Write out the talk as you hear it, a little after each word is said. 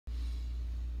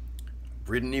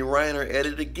Brittany Renner at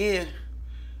it again.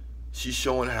 She's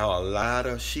showing how a lot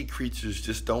of she creatures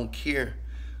just don't care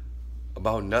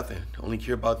about nothing, only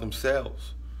care about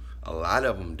themselves. A lot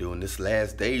of them do. In this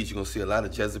last days, you're going to see a lot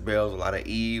of Jezebels, a lot of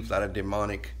Eves, a lot of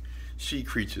demonic she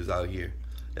creatures out here.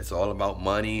 That's all about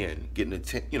money and getting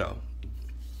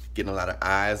getting a lot of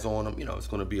eyes on them. It's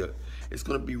going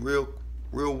to be real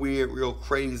weird, real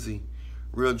crazy,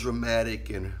 real dramatic,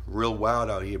 and real wild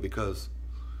out here, because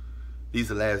these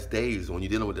are last days. When you're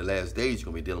dealing with the last days, you're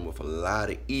going to be dealing with a lot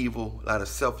of evil, a lot of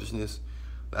selfishness,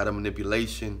 a lot of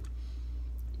manipulation,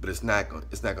 but it's not going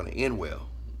to end well.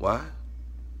 Why?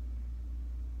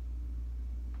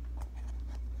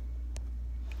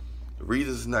 The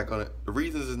reasons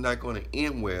it's not going to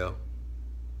end well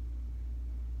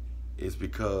is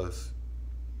because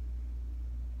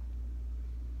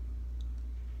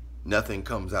nothing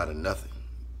comes out of nothing.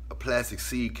 A plastic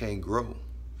seed can't grow.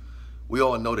 We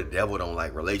all know the devil don't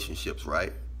like relationships,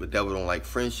 right? The devil don't like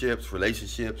friendships,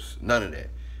 relationships, none of that.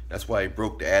 That's why he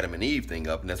broke the Adam and Eve thing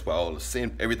up, and that's why all the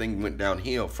sin, everything went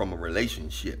downhill from a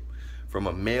relationship, from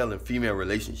a male and female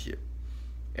relationship.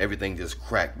 Everything just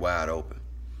cracked wide open.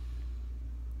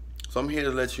 So I'm here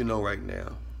to let you know right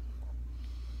now,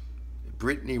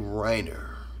 Brittany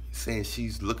Renner saying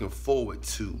she's looking forward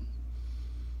to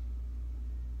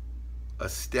a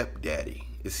stepdaddy.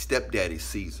 It's stepdaddy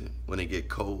season when it get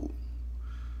cold.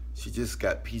 She just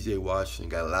got PJ Washington,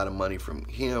 got a lot of money from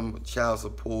him, child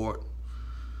support.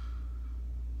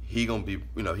 He gonna be,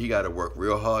 he gotta work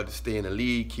real hard to stay in the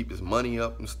league, keep his money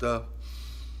up and stuff.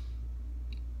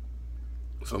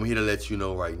 So I'm here to let you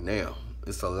know right now,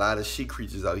 it's a lot of she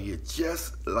creatures out here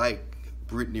just like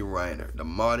Brittany Renner, the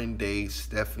modern day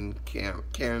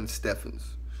Karen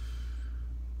Steffens.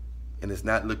 And it's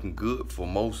not looking good for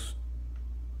most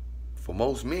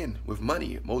men with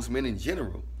money, most men in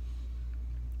general.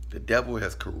 The devil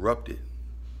has corrupted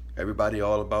everybody,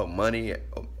 all about money.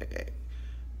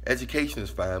 Education is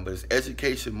fine, but it's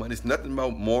education, money. It's nothing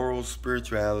about morals,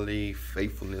 spirituality,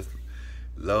 faithfulness,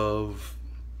 love,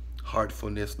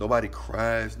 heartfulness. Nobody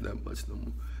cries that much no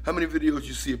more. How many videos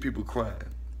you see of people crying?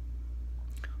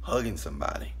 Hugging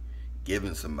somebody,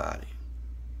 giving somebody.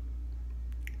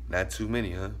 Not too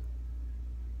many, huh?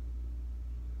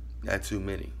 Not too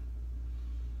many.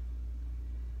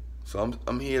 So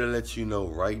I'm here to let you know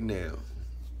right now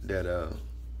that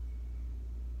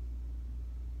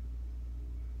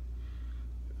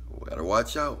we gotta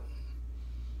watch out.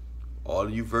 All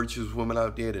of you virtuous women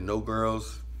out there that know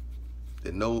girls,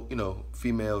 that know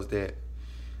females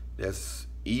that's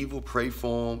evil, pray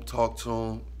for them, talk to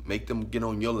them, make them get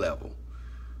on your level.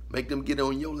 Make them get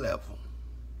on your level.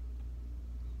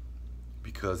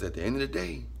 Because at the end of the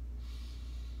day,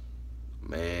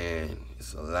 man,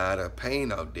 it's a lot of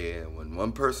pain out there. When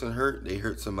one person hurt, they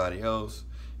hurt somebody else.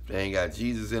 If they ain't got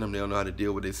Jesus in them, they don't know how to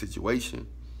deal with their situation.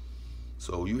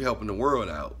 So you helping the world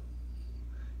out.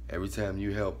 Every time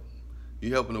you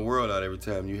helping the world out. Every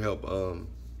time you help,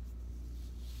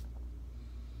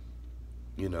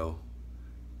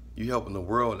 you helping the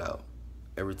world out.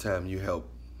 Every time you help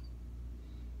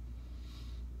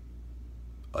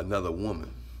another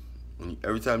woman.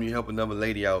 Every time you help another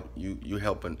lady out, you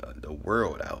helping the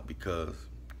world out, because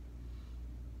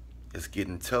it's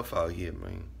getting tough out here,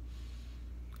 man.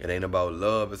 It ain't about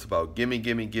love. It's about gimme,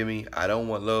 gimme, gimme. I don't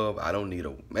want love. I don't need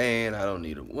a man. I don't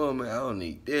need a woman. I don't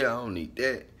need that. I don't need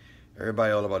that.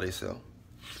 Everybody all about themselves.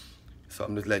 So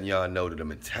I'm just letting y'all know that the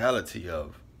mentality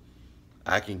of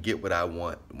I can get what I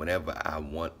want whenever I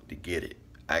want to get it.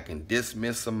 I can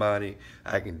dismiss somebody.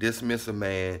 I can dismiss a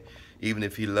man. Even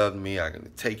if he loved me, I can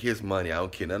take his money. I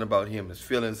don't care nothing about him, his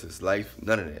feelings, his life,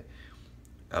 none of that.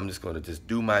 I'm just going to just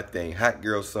do my thing. Hot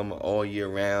girl summer all year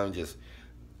round.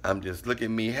 Look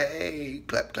at me. Hey,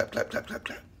 clap, clap, clap, clap, clap,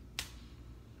 clap.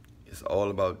 It's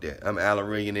all about that. I'm Alan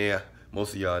Reaganaire.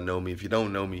 Most of y'all know me. If you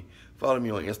don't know me, follow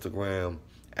me on Instagram,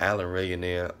 Alan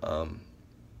Reaganaire.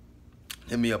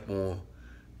 Hit me up on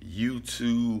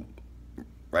YouTube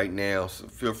right now. So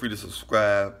feel free to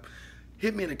subscribe.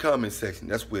 Hit me in the comment section.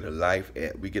 That's where the life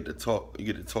at. We get to talk. You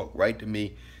get to talk right to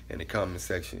me in the comment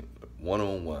section,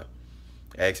 one-on-one.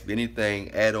 Ask me anything.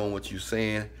 Add on what you're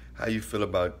saying. How you feel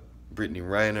about Brittany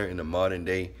Renner in the modern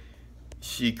day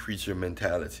she creature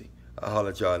mentality. I'll holler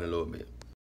at y'all in a little bit.